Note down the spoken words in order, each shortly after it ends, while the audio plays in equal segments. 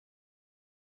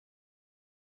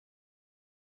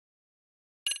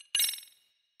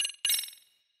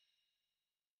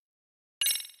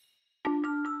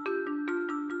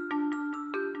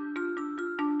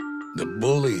The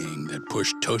bullying that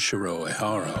pushed Toshiro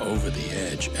Ehara over the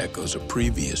edge echoes a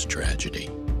previous tragedy.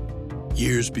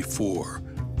 Years before,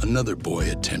 another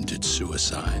boy attempted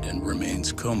suicide and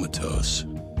remains comatose.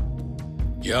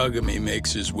 Yagami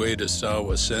makes his way to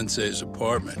Sawa-sensei's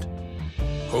apartment,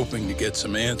 hoping to get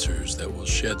some answers that will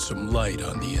shed some light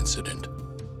on the incident.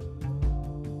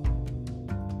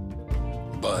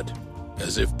 But,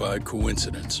 as if by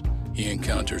coincidence, he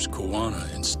encounters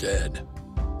Kawana instead.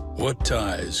 What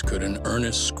ties could an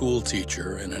earnest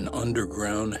schoolteacher and an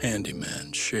underground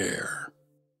handyman share?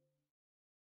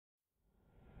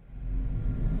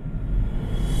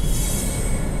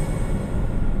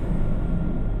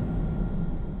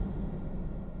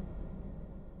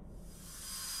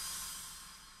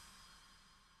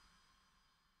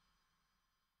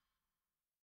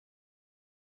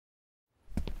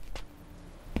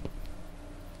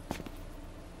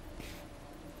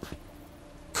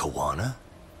 Kawana?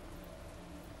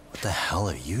 What the hell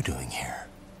are you doing here?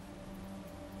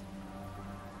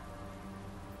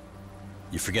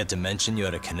 You forget to mention you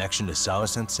had a connection to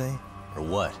Sawa-sensei? Or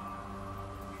what?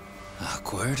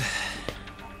 Awkward.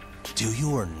 Do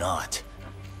you or not?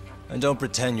 And don't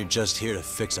pretend you're just here to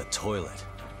fix a toilet.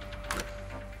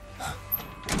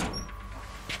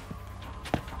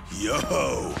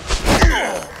 Yo!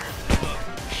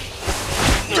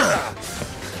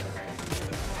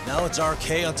 Now it's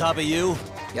RK on top of you?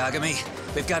 Yagami,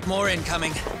 we've got more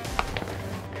incoming.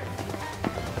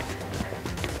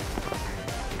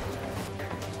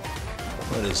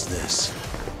 What is this?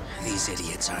 These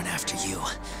idiots aren't after you.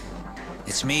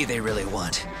 It's me they really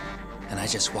want. And I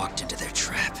just walked into their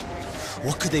trap.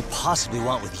 What could they possibly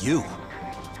want with you?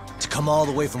 To come all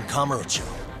the way from Kamurocho?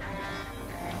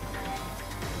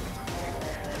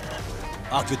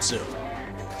 Akutsu,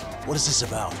 what is this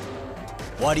about?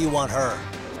 Why do you want her?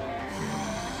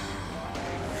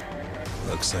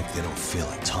 Looks like they don't feel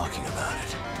like talking about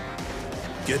it.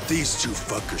 Get these two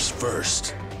fuckers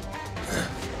first.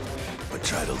 But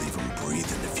try to leave them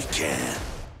breathing if you can.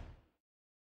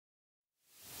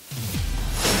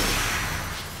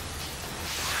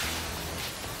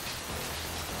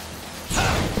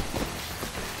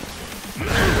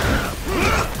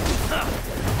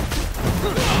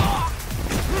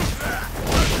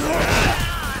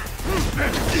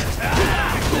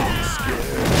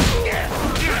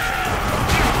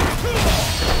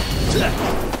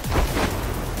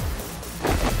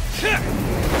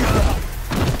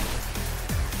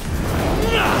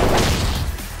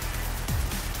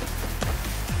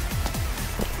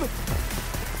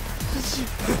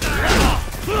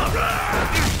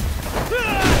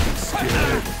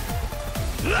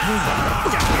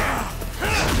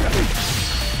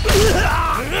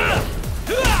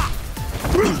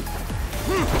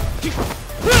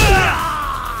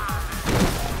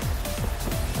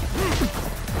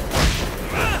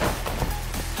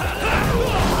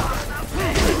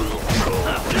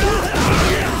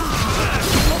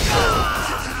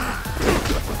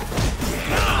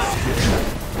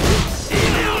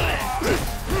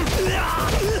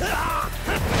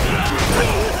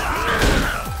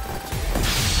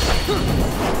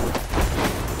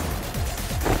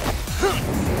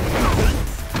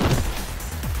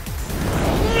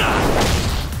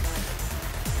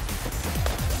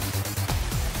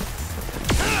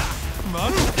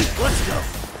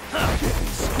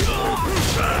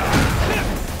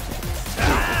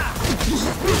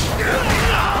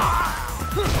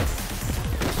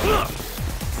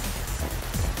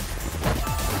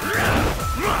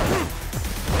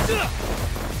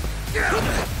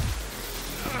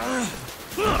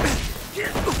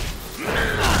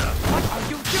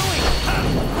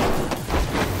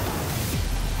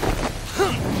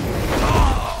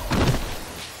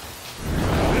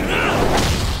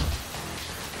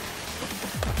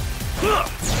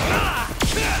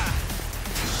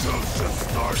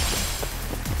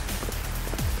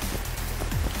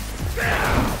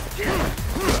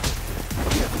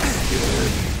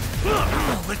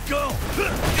 Let go!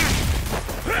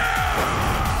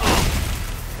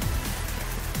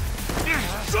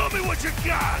 Show me what you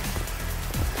got!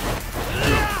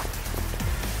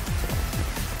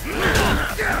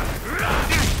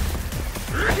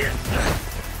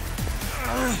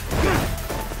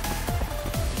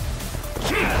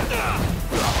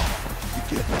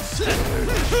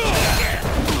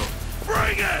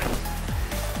 Bring it!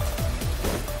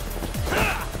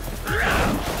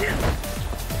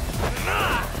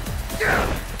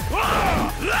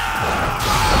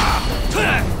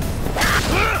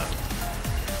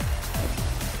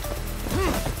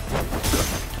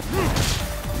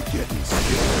 Getting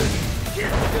scared.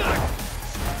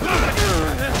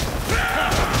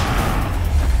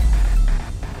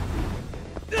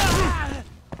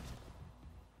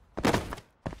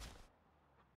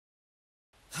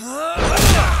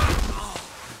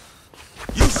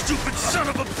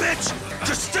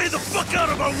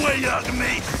 way,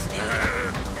 Yagami!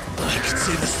 I could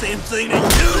say the same thing to you!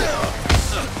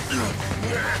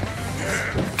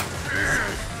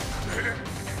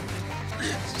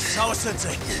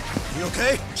 Sawa-sensei, you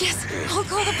okay? Yes, I'll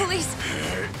call the police.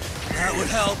 That would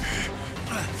help.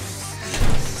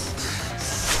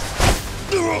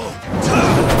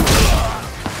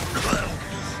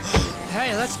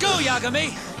 Hey, let's go,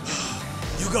 Yagami!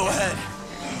 You go ahead.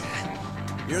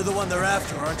 You're the one they're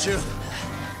after, aren't you?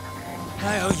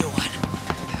 I owe you one.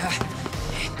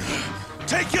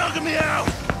 Take Yagami out!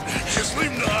 Just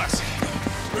leave him to us.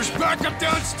 There's backup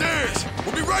downstairs.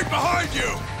 We'll be right behind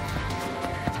you.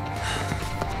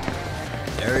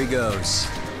 There he goes.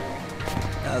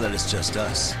 Now that it's just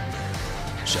us,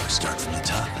 shall we start from the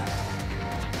top?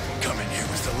 Coming here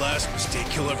was the last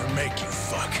mistake you'll ever make, you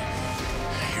fuck.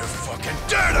 You're fucking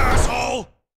dead, asshole!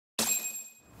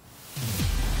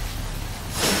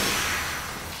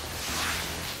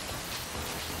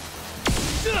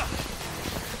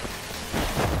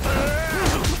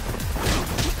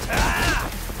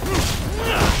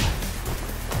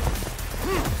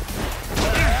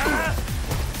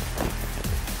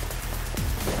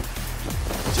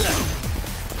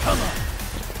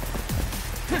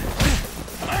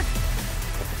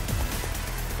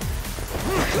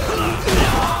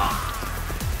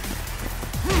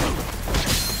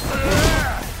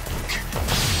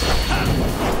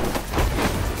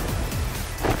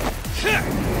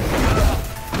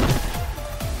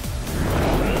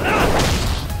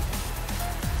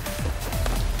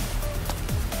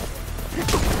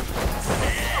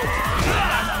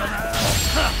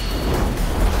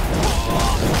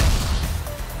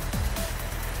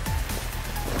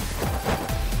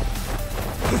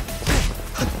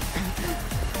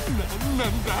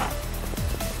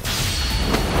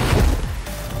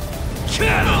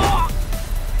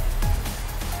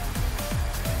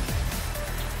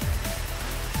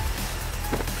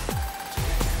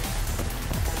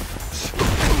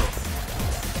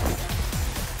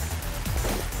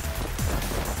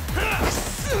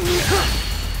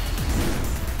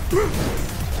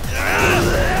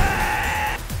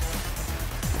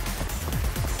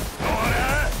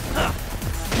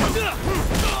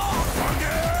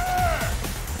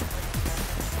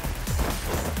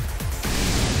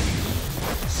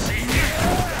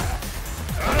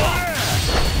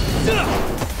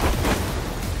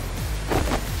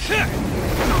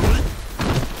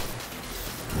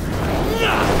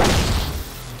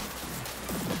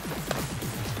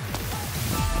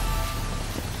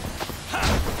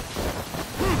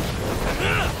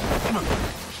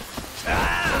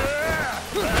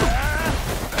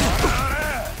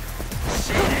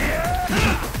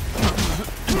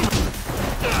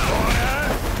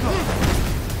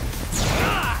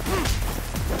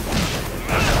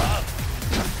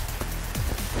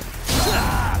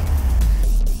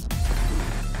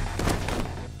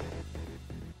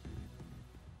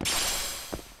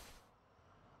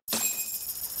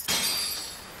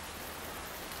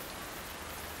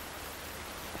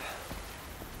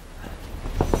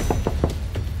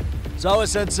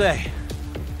 Sawa-sensei,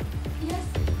 Yes?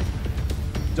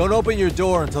 don't open your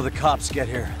door until the cops get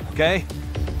here, okay?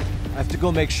 I have to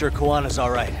go make sure Koana's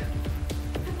all right.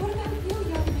 But what about you,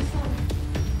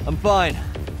 Yagami-san? I'm fine.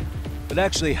 But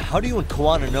actually, how do you and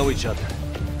Koana know each other?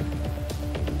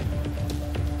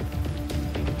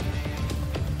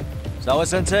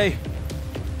 Sawa-sensei?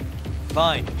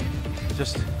 Fine.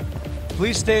 Just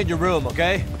please stay in your room,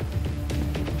 okay?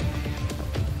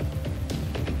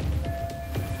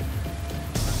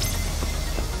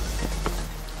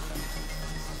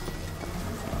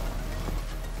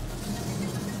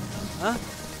 Huh?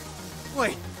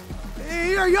 Wait,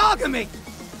 you're Yagami!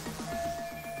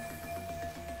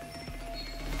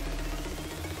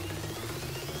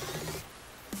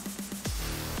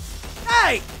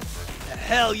 Hey! The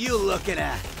hell you looking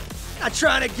at? Not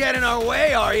trying to get in our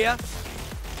way, are ya?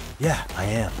 Yeah, I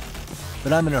am.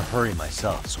 But I'm in a hurry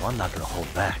myself, so I'm not gonna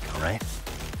hold back, alright?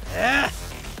 Eh?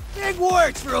 Big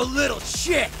words for a little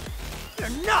shit! You're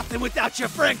nothing without your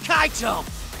friend Kaito!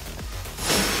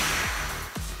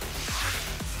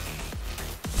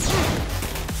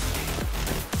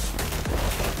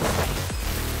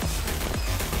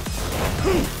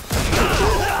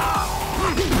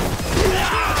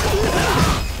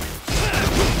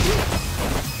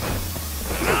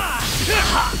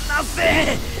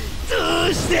 Nothing!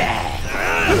 Tuesday!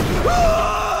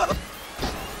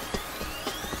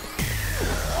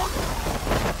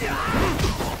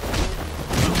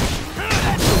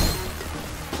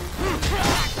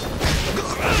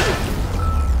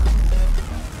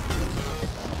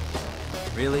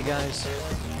 Really, guys?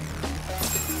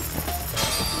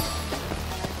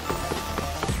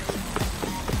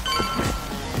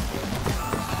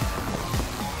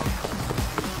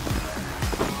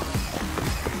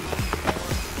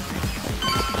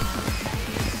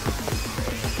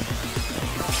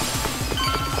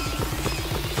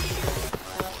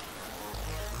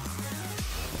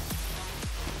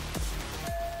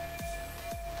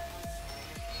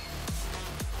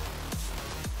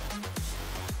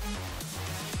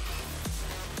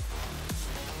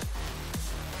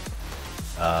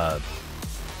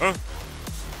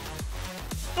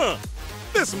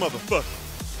 This motherfucker.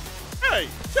 Hey,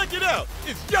 check it out.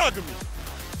 It's Yagami.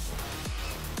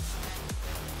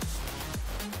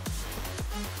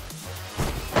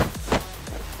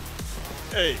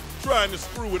 Hey, trying to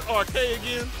screw with RK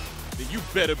again? Then you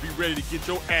better be ready to get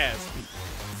your ass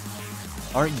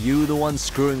beat. Aren't you the one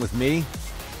screwing with me?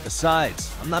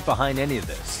 Besides, I'm not behind any of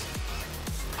this.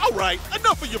 All right,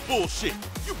 enough of your bullshit.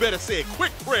 You better say a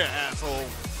quick prayer, asshole.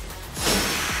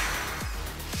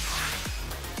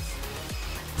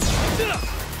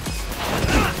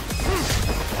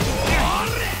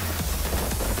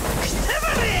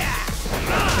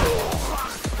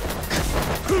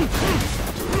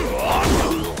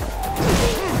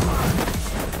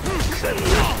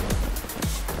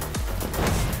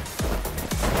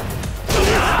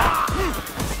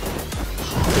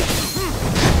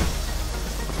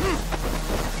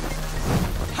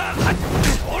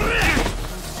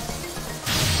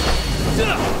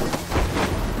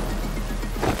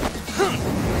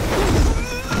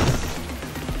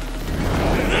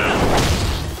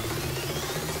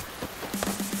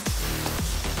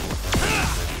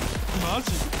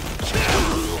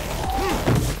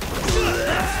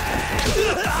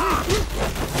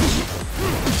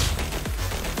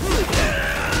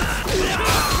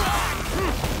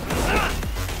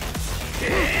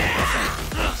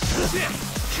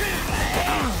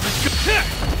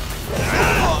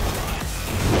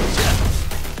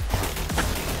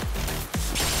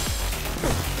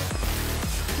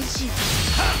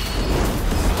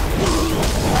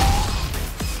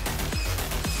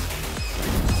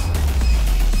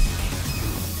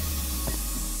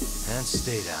 And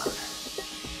stay down.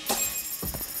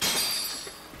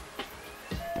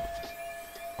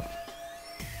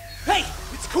 Hey,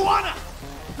 it's Kuwana!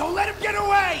 Don't let him get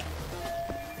away!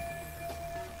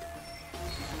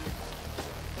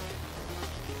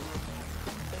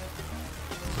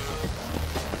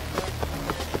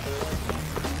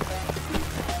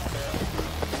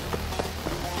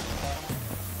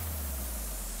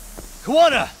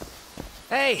 Kuwana!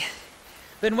 Hey,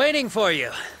 been waiting for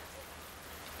you.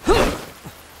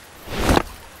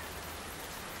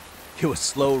 You a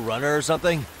slow runner or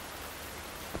something?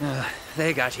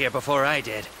 They got here before I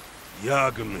did.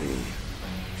 Yagami,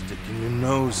 sticking your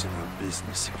nose in our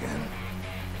business again.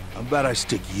 How about I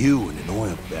stick you in an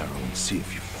oil barrel and see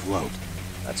if you float?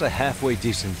 That's a halfway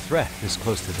decent threat this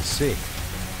close to the sea.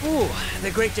 Ooh, the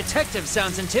great detective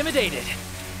sounds intimidated.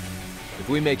 If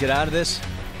we make it out of this,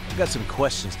 we've got some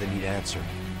questions that need answered.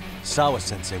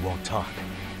 Sawa-sensei won't talk.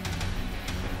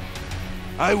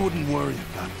 I wouldn't worry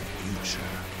about the future.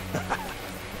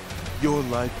 Your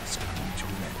life is coming to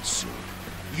an end soon.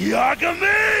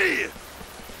 Yagami!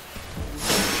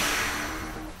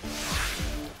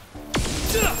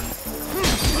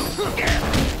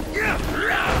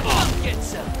 Get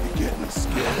some. You're getting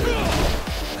scared.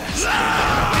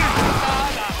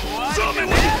 Show me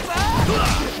what you...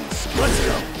 Let's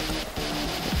go.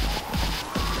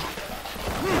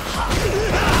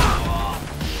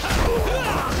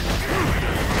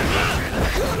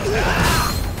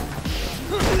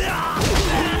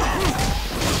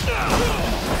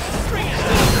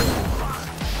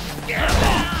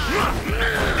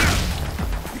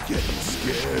 You're getting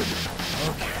scared.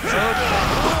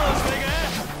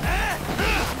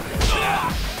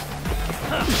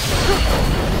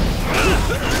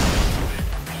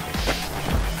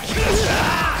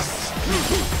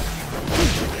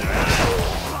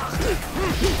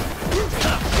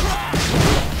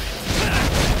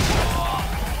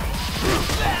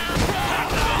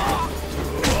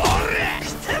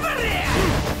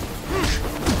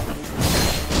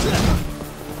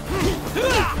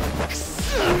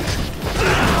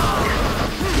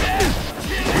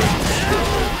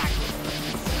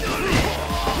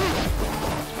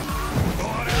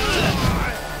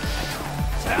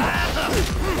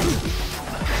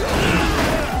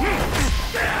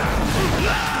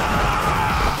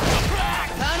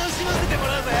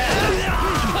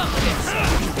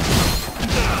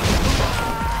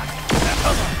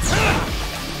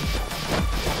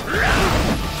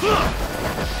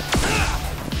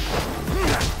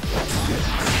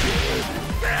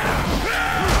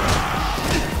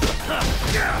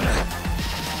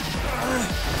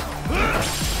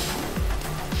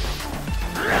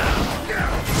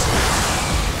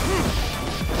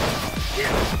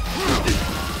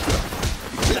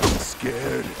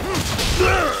 Scared.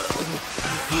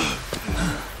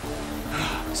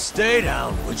 Stay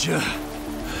down, would you?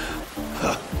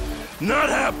 Not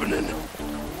happening.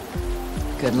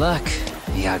 Good luck,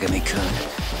 Yagami-kun.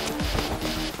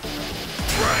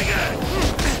 Bring it!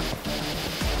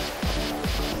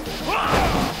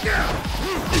 Let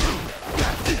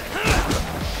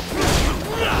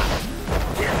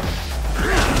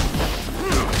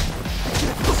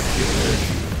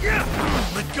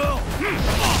go!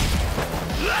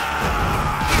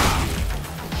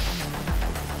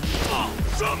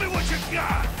 Show me what you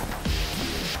got!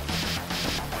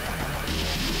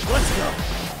 Let's go.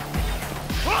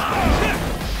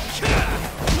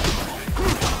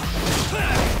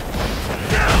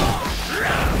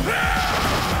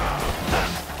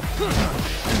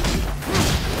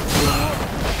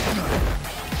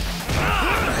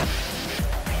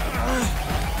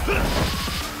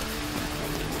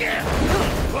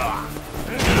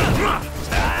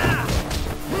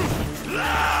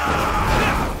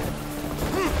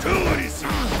 Too easy!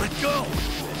 Let go!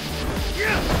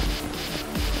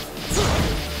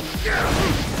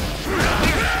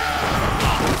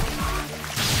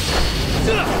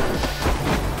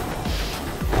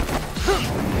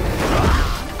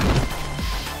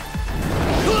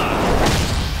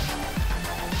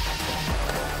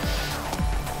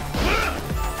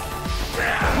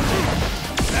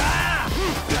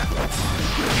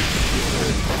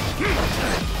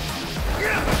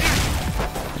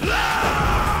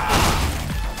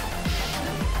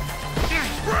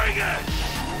 Bring it!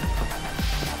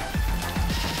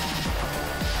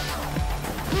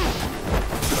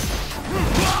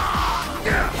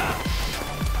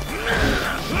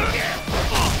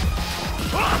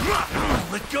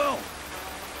 Let go!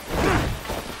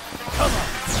 Come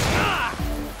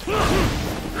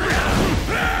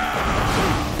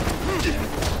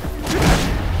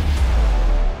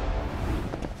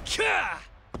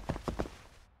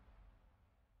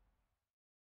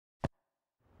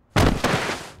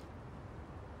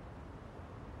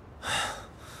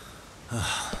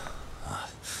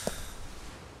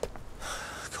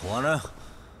Kawana?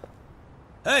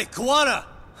 Hey, Kawana!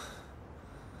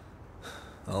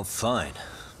 Oh, fine.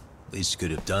 Least you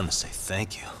could have done is say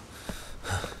thank you.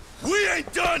 We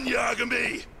ain't done,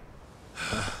 Yagami!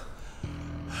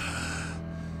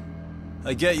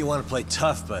 I get you want to play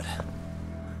tough, but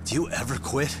do you ever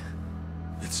quit?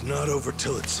 It's not over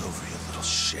till it's over, you little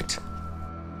shit.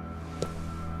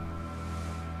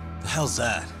 The hell's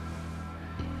that?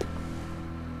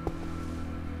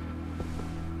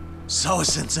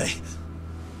 Sawa-sensei!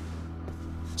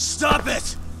 Stop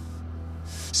it!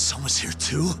 Someone's here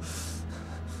too?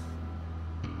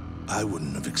 I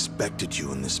wouldn't have expected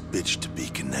you and this bitch to be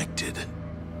connected.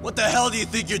 What the hell do you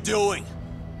think you're doing?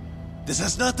 This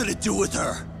has nothing to do with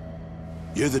her.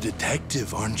 You're the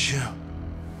detective, aren't you?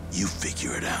 You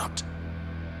figure it out.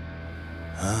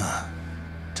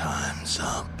 Time's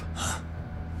up.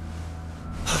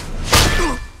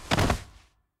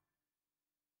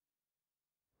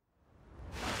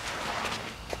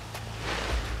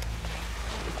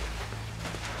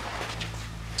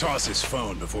 Toss his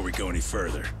phone before we go any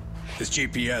further. This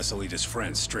GPS will lead his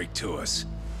friends straight to us.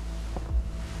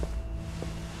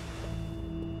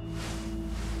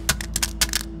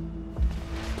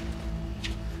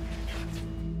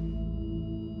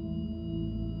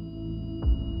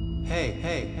 Hey,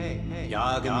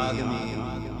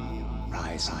 Yagami.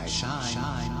 Rise and shine.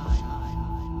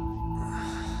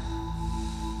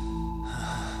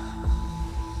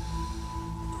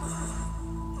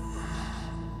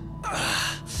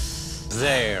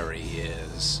 There he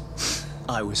is.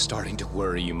 I was starting to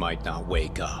worry you might not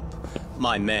wake up.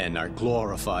 My men are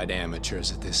glorified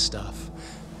amateurs at this stuff.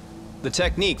 The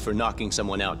technique for knocking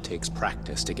someone out takes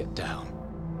practice to get down.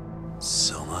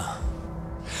 Soma?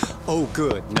 Oh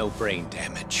good, no brain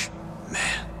damage.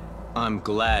 Man, I'm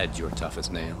glad you're tough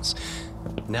as nails.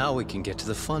 Now we can get to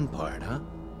the fun part, huh?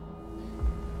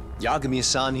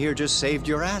 Yagami-san here just saved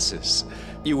your asses.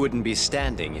 You wouldn't be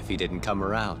standing if he didn't come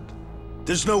around.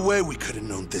 There's no way we could have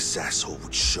known this asshole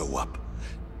would show up.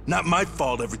 Not my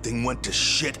fault everything went to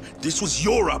shit. This was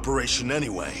your operation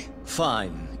anyway.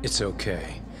 Fine, it's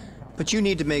okay. But you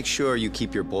need to make sure you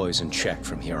keep your boys in check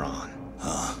from here on.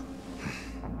 Huh?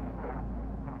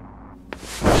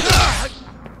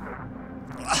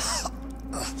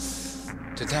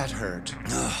 Did that hurt?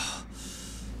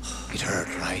 It hurt,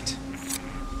 right?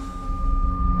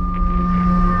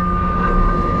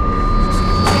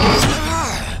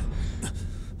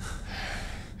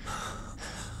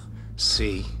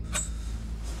 See?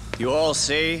 You all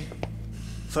see?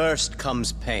 First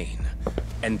comes pain,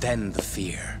 and then the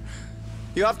fear.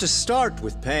 You have to start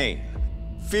with pain.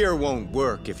 Fear won't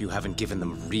work if you haven't given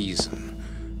them a reason.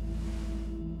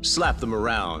 Slap them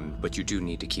around, but you do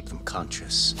need to keep them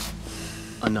conscious.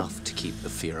 Enough to keep the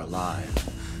fear alive.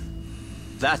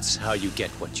 That's how you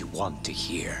get what you want to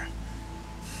hear.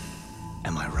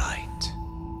 Am I right?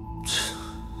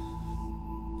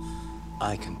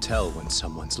 I can tell when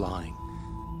someone's lying.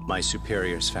 My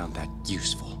superiors found that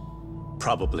useful.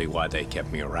 Probably why they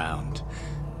kept me around.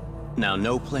 Now,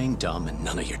 no playing dumb and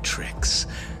none of your tricks.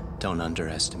 Don't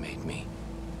underestimate me.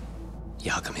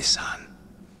 Yagami-san.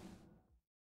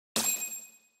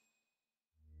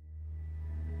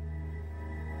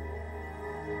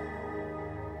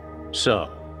 So,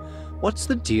 what's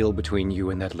the deal between you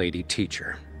and that lady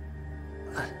teacher?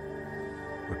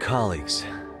 We're colleagues,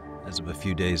 as of a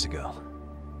few days ago.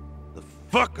 The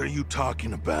fuck are you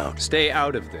talking about? Stay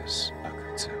out of this,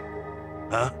 Akutsu.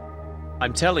 Huh?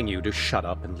 I'm telling you to shut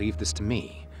up and leave this to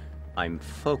me. I'm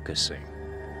focusing.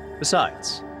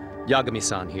 Besides,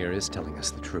 Yagami-san here is telling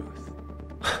us the truth.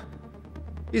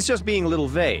 He's just being a little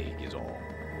vague, is all.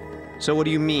 So what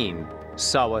do you mean,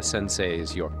 Sawa-sensei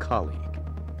is your colleague?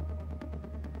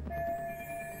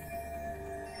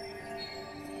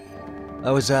 I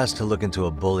was asked to look into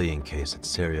a bullying case at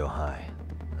Serio High.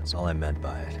 That's all I meant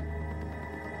by it.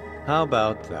 How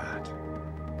about that?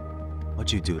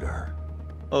 What'd you do to her?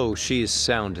 Oh, she's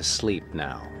sound asleep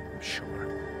now, I'm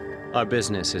sure. Our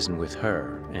business isn't with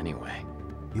her, anyway.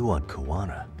 You want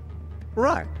Kawana?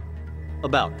 Right.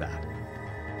 About that.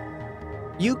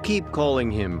 You keep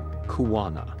calling him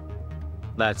Kawana.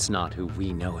 That's not who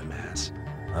we know him as.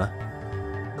 Huh?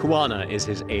 Kawana is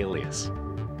his alias.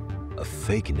 A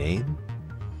fake name?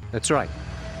 That's right.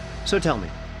 So tell me,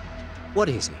 what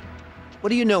is he? What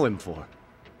do you know him for?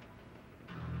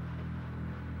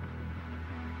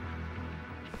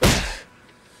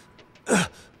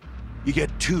 You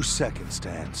get 2 seconds to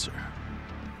answer.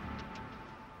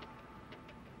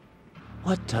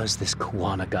 What does this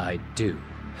Kawana guy do?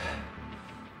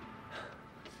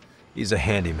 He's a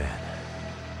handyman.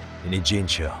 In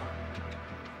Ijincho.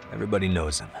 Everybody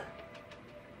knows him.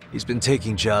 He's been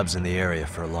taking jobs in the area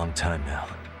for a long time now.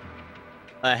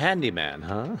 A handyman,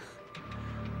 huh?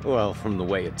 Well, from the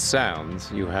way it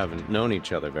sounds, you haven't known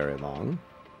each other very long.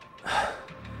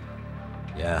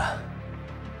 Yeah.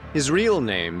 His real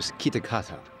name's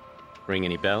Kitakata. Ring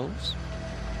any bells?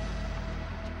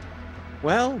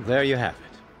 Well, there you have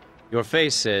it. Your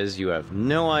face says you have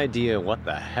no idea what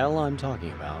the hell I'm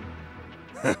talking about.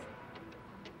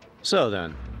 So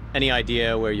then, any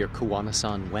idea where your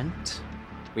Kawana-san went?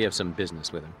 We have some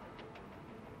business with him.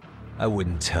 I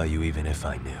wouldn't tell you even if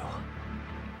I knew.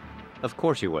 Of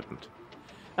course you wouldn't.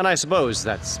 And I suppose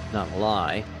that's not a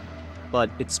lie. But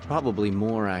it's probably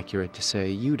more accurate to say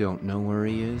you don't know where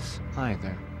he is,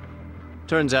 either.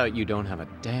 Turns out you don't have a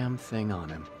damn thing on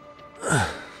him.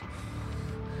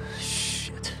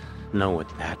 Shit. Know what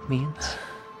that means?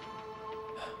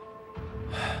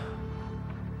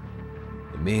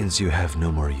 It means you have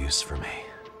no more use for me.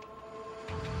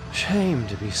 Shame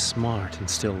to be smart and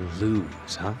still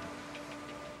lose, huh?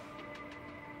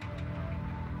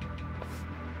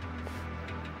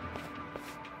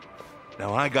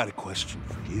 Now I got a question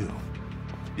for you.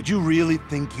 Did you really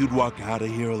think you'd walk out of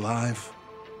here alive?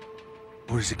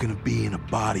 Or is it gonna be in a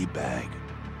body bag?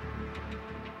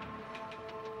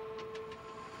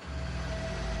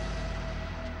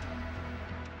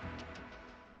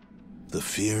 The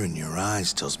fear in your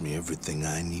eyes tells me everything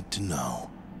I need to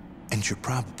know. And you're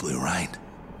probably right.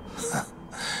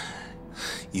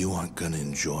 You aren't gonna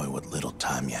enjoy what little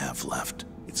time you have left.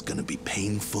 It's gonna be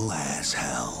painful as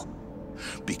hell.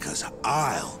 Because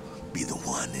I'll be the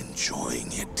one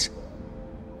enjoying it.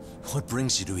 What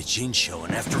brings you to Ijincho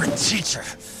and after a teacher?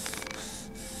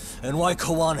 And why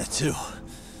Kawana, too?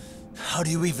 How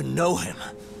do you even know him?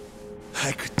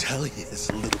 I could tell you as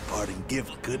a little parting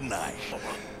gift, couldn't I?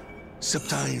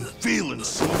 Except I ain't feeling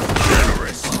so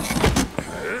generous.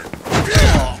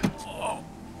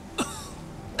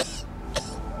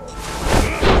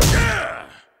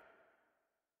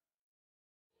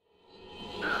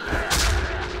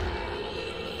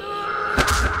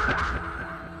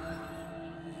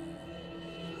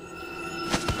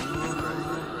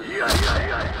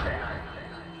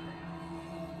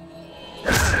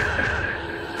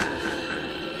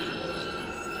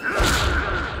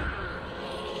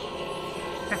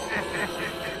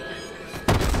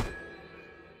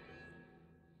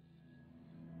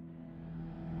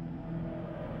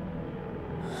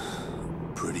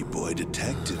 Pretty boy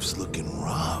detective's looking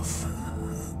rough.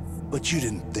 But you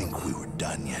didn't think we were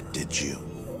done yet, did you?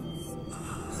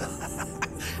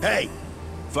 Hey!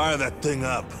 Fire that thing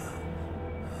up.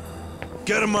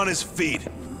 Get him on his feet.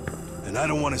 And I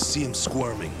don't want to see him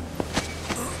squirming.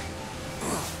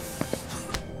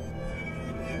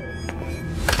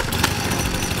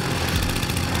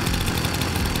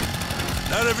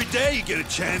 Not every day you get a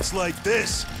chance like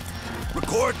this.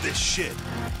 Record this shit.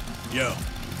 Yo.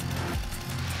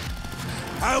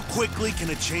 How quickly can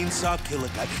a chainsaw kill a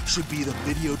guy should be the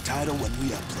video title when we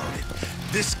upload it.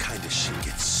 This kind of shit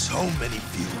gets so many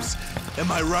views.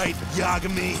 Am I right,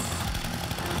 Yagami?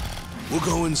 We'll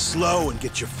go in slow and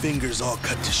get your fingers all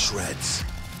cut to shreds.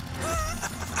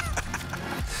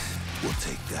 We'll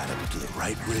take that up to the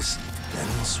right wrist, then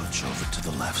we'll switch over to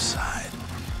the left side.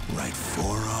 Right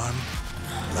forearm,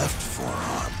 left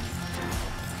forearm.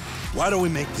 Why don't we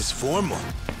make this formal?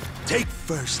 Take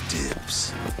first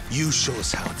dibs. You show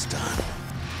us how it's done.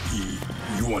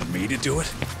 You want me to do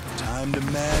it? Time to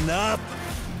man up.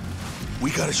 We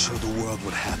gotta show the world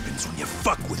what happens when you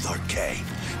fuck with RK.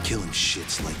 Killing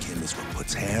shits like him is what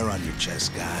puts hair on your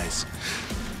chest, guys.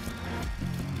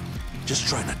 Just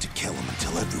try not to kill him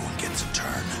until everyone gets a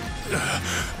turn.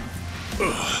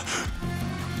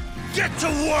 Get to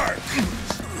work!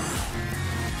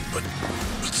 But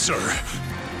sir...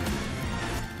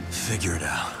 Figure it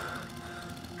out.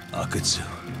 Akutsu.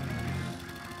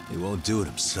 He won't do it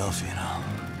himself, you know.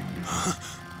 Huh?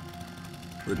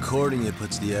 Recording it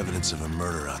puts the evidence of a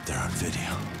murder out there on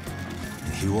video.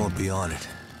 And he won't be on it.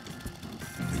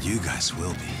 But you guys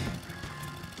will be.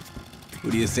 Who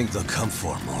do you think they'll come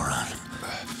for, moron?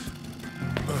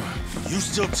 You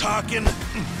still talking?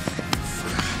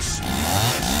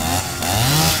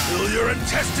 Spill your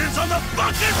intestines on the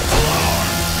fucking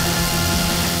floor!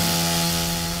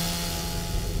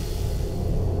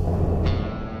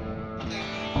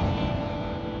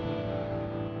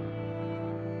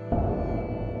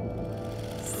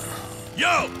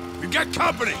 Yo! We got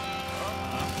company!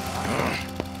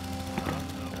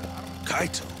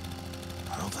 Kaito?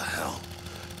 How the hell?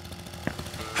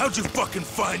 How'd you fucking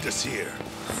find us here?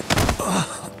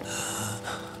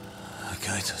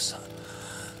 Kaito-san.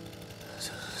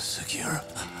 Sekiro.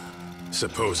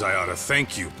 Suppose I ought to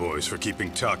thank you boys for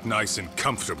keeping talk nice and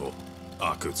comfortable,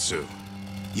 Akutsu.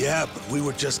 Yeah, but we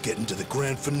were just getting to the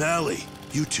grand finale.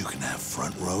 You two can have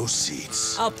front row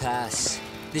seats. I'll pass.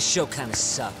 This show kinda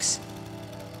sucks.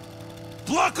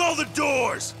 Block all the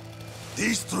doors!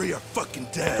 These three are fucking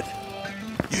dead.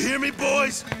 You hear me,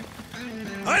 boys?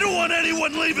 I don't want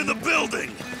anyone leaving the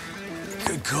building!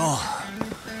 Good call.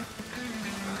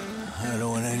 I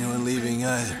don't want anyone leaving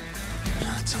either.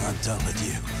 Until I'm done with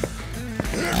you.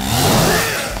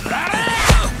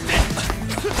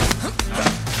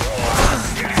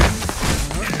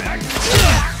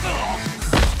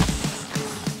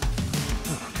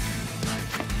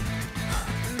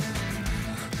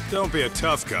 Don't be a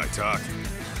tough guy, Talk.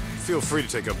 Feel free to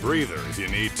take a breather if you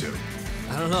need to.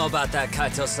 I don't know about that,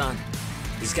 Kaito-san.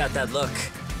 He's got that look.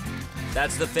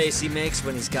 That's the face he makes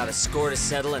when he's got a score to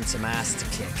settle and some ass to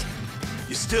kick.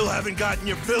 You still haven't gotten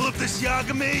your fill of this,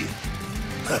 Yagami?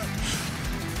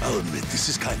 I'll admit, this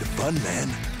is kind of fun, man.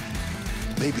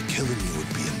 Maybe killing you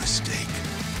would be a mistake.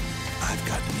 I've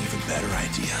got an even better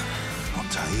idea. I'll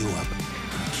tie you up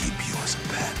and keep you as a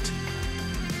pet.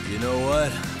 You know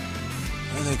what?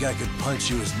 I think I could punch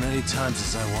you as many times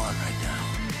as I want right now.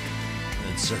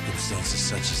 And in circumstances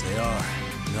such as they are,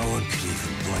 no one could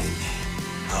even blame me.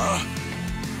 Huh?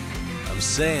 I'm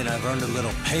saying I've earned a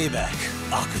little payback,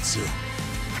 Akutsu.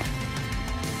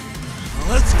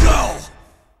 Let's go!